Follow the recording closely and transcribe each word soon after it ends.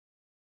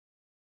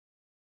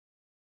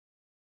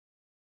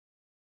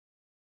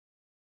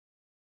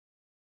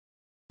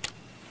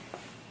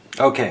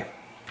Okay,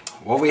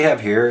 what we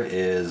have here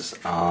is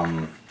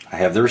I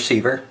have the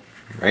receiver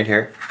right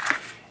here,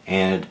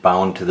 and it's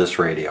bound to this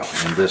radio,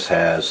 and this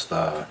has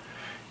the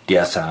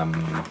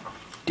DSMX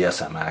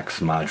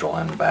module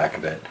on the back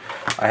of it.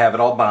 I have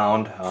it all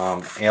bound,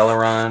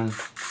 aileron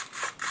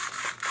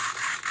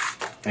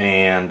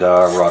and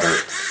rudder,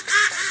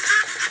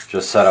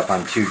 just set up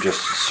on two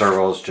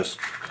servos, just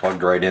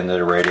plugged right into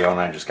the radio, and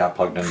I just got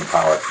plugged into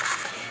power.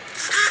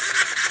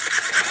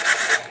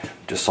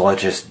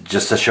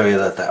 Just to show you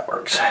that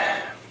works.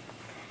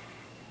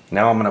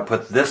 Now I'm going to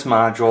put this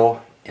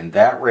module in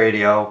that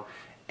radio,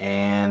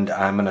 and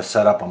I'm going to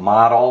set up a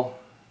model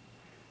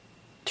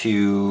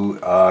to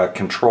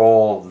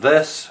control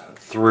this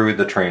through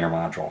the trainer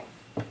module.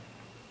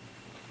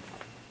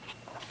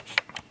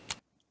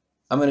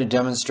 I'm going to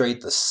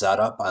demonstrate the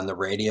setup on the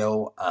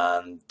radio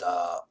on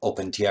the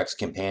OpenTX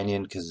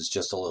Companion because it's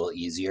just a little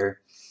easier.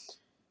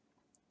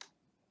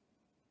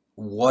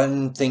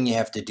 One thing you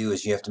have to do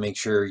is you have to make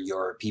sure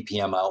your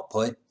PPM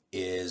output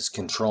is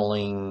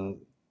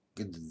controlling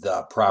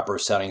the proper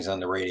settings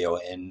on the radio,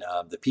 and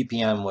the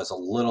PPM was a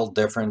little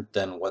different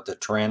than what the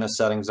Taranis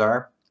settings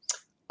are.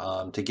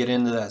 To get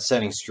into that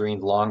settings screen,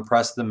 long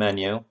press the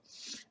menu.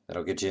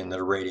 That'll get you into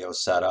the radio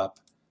setup,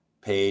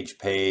 page,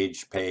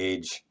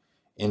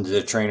 into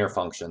the trainer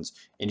functions.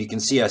 And you can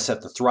see I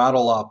set the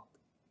throttle up.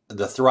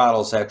 The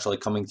throttle's actually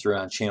coming through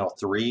on channel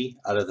 3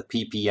 out of the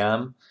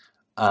PPM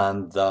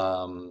on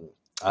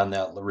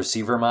that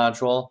receiver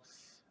module.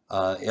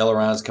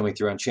 Aileron's coming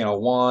through on channel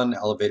 1,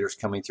 elevator's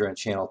coming through on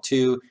channel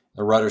 2,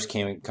 the rudder's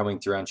coming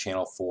through on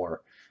channel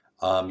 4.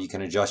 You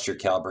can adjust your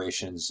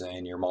calibrations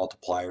and your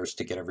multipliers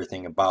to get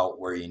everything about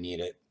where you need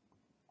it.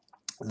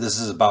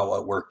 This is about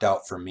what worked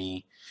out for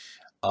me.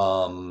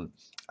 I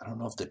don't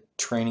know if the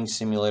training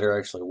simulator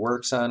actually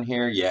works on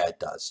here. Yeah, it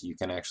does. You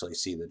can actually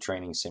see the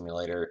training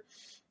simulator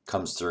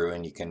comes through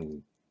and you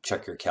can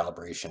check your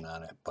calibration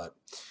on it, but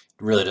it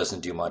really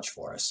doesn't do much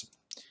for us.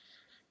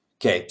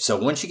 Okay, so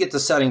once you get the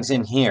settings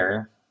in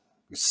here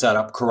set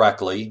up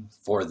correctly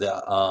for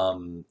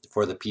the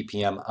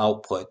PPM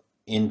output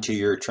into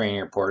your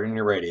trainer port in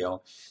your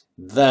radio,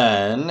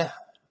 then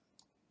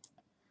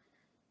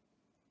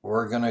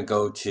we're going to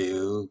go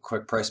to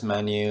quick press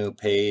menu,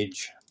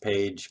 page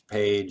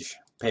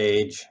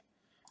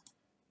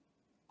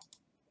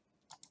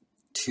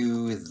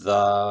to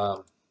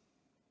the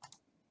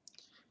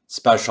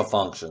special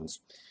functions.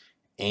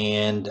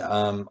 And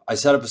I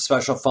set up a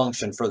special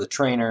function for the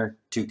trainer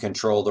to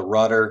control the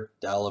rudder,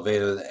 the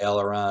elevator, the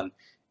aileron,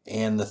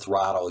 and the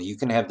throttle. You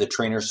can have the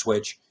trainer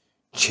switch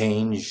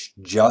change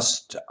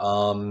just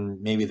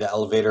maybe the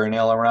elevator and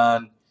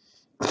aileron.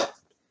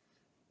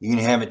 You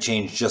can have it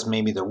change just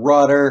maybe the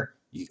rudder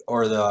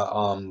or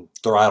the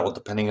throttle,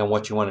 depending on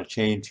what you want to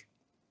change,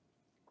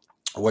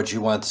 what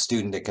you want the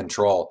student to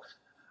control.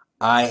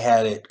 I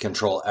had it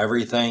control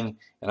everything,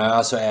 and I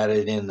also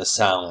added in the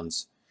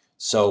sounds.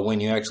 So when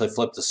you actually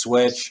flip the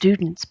switch,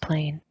 students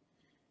playing,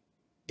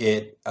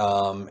 it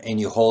and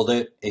you hold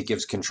it, it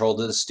gives control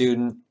to the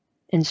student.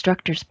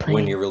 Instructors playing.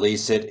 When you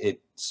release it,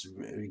 it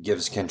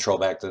gives control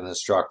back to the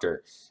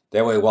instructor.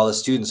 That way, while the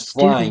student's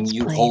flying,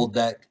 you hold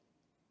the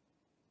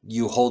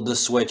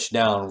switch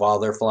down while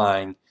they're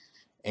flying,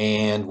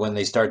 and when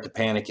they start to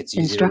panic, it's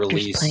easy to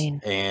release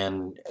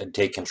and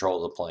take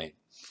control of the plane.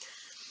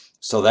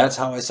 So that's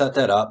how I set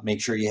that up.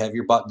 Make sure you have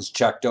your buttons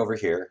checked over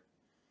here.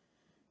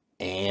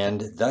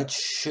 And that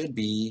should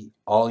be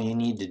all you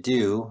need to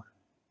do,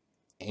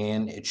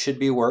 and it should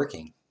be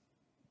working.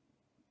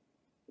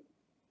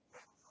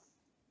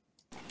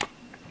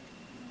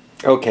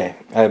 Okay,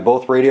 I have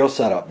both radios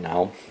set up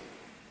now,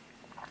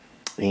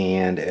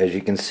 and as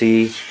you can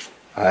see,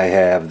 I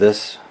have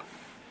this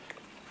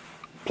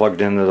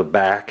plugged into the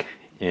back,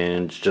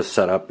 and it's just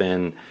set up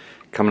in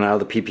coming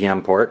out of the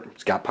PPM port.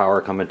 It's got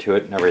power coming to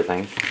it and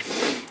everything.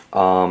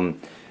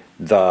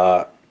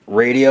 The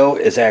radio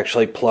is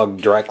actually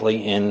plugged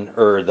directly in,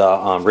 or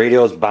the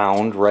radio is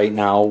bound right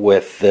now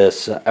with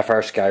this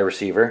FR Sky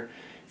receiver,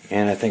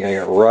 and I think I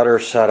got rudder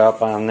set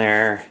up on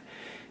there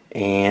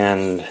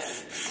and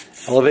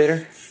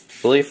elevator,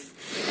 I believe.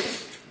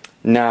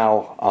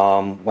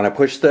 Now when I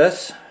push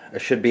this, I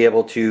should be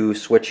able to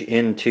switch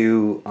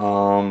into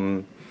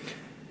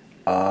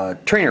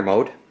trainer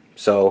mode.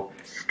 So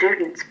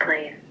students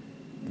playing.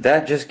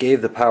 That just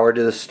gave the power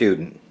to the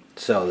student.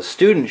 So the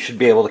student should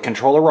be able to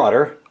control the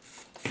rudder.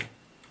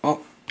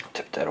 Oh,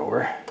 tip that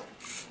over.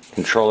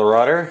 Control the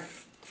rudder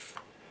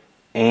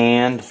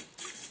and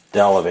the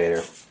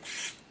elevator.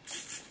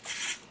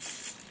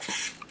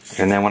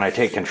 And then when I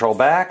take control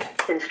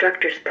back,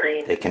 instructors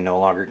playing. They can no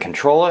longer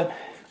control it.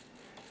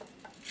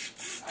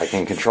 I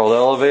can control the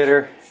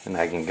elevator and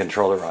I can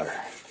control the rudder.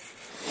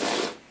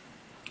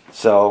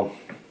 So,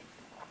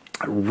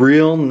 a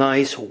real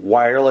nice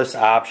wireless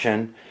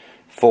option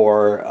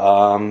for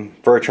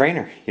a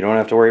trainer. You don't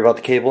have to worry about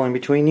the cable in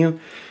between you.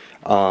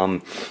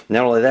 Not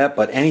only that,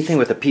 but anything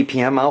with a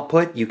PPM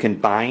output you can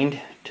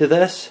bind to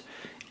this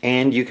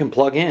and you can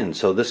plug in.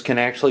 So this can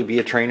actually be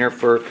a trainer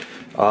for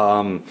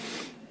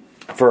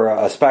for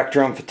a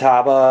Spectrum,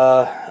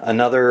 Futaba,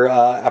 another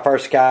FR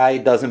Sky,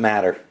 doesn't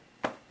matter.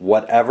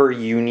 Whatever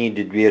you need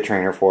to be a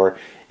trainer for,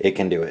 it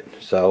can do it.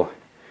 So,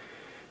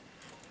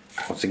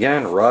 once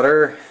again,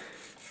 rudder,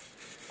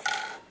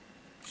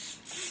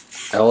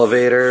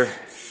 elevator,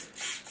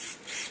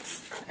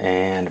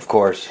 and of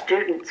course,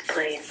 Student's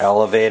plane.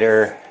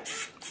 elevator,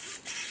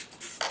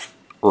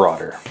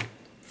 rudder.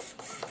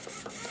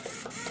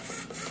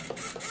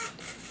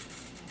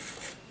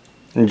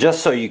 And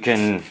just so you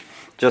can,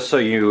 you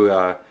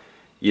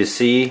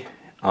see,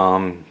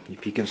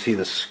 if you can see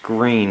the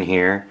screen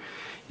here,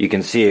 you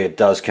can see it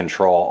does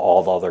control,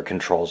 all the other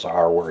controls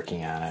are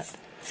working on it.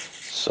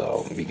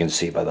 So you can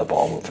see by the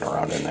ball moving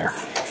around in there.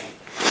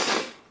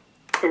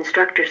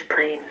 Instructor's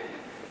plane.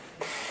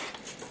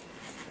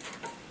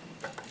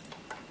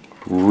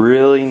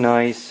 Really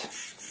nice,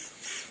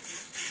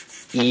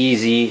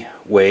 easy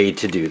way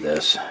to do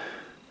this.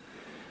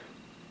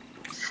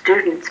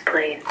 Student's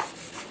plane.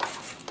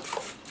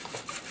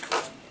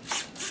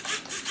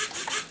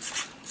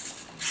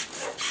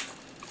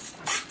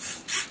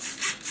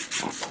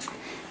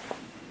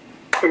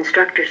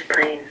 Instructor's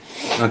plane.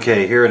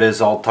 Okay, here it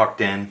is all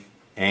tucked in,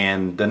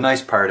 and the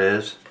nice part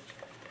is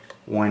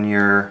when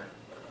the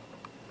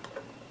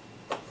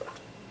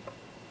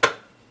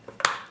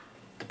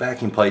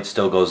backing plate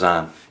still goes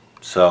on,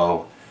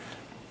 so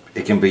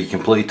it can be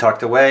completely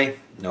tucked away,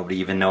 nobody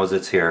even knows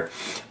it's here.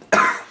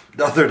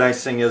 The other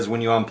nice thing is when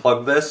you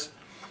unplug this,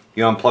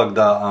 you unplug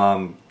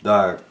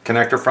the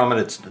connector from it,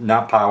 it's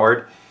not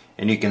powered,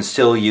 and you can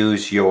still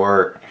use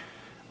your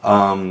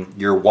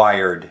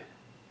wired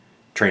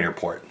trainer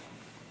port.